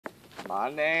My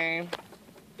name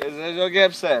is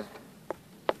Gibson.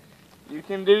 You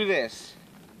can do this.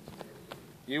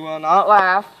 You will not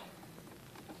laugh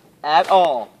at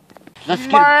all.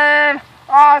 Man,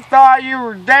 I thought you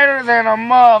were deader than a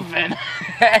muffin.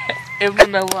 If you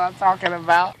know what I'm talking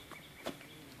about.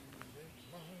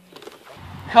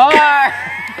 Car!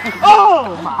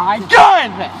 Oh my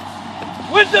goodness!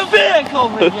 With the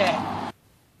vehicle again!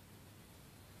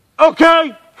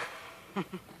 Okay!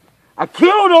 I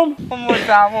killed him! One more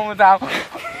time.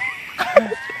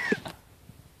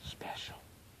 Special.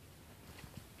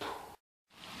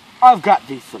 I've got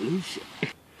the solution.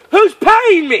 Who's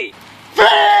paying me?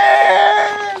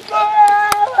 Friends!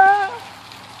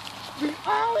 We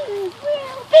always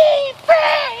will be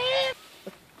friends!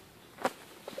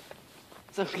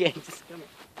 It's okay, just come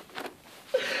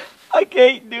here. I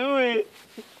can't do it.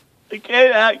 I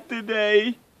can't act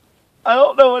today. I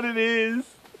don't know what it is.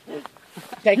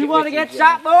 You want to get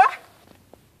shot, boy?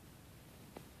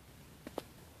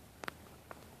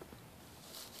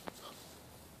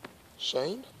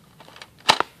 Shane?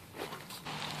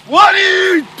 What are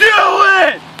you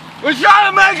doing? We're trying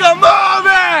to make a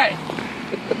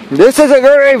movie! This is a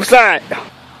grave site.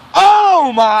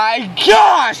 Oh my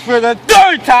gosh, for the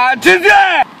third time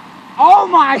today! Oh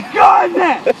my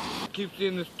goodness! Keeps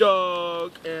in the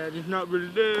stock and he's not really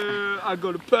there. I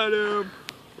go to pet him.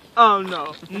 Oh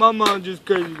no, my mom's just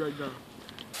crazy right now.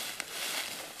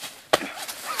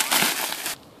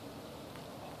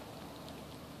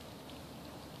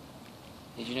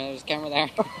 Did you know there was a camera there?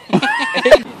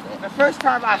 The first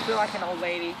time I feel like an old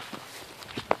lady.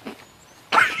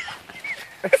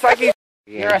 It's like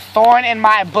you're a thorn in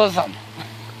my bosom.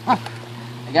 I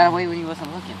got away when you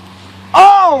wasn't looking.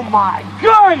 Oh my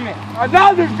goodness!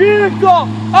 Another vehicle!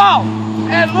 Oh!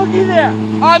 And looky there!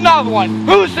 Another one!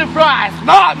 Who's surprised?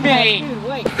 Not me! Dude,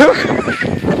 wait.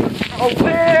 Oh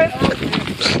man!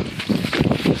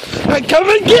 I come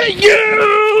and get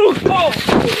you!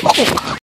 Oh!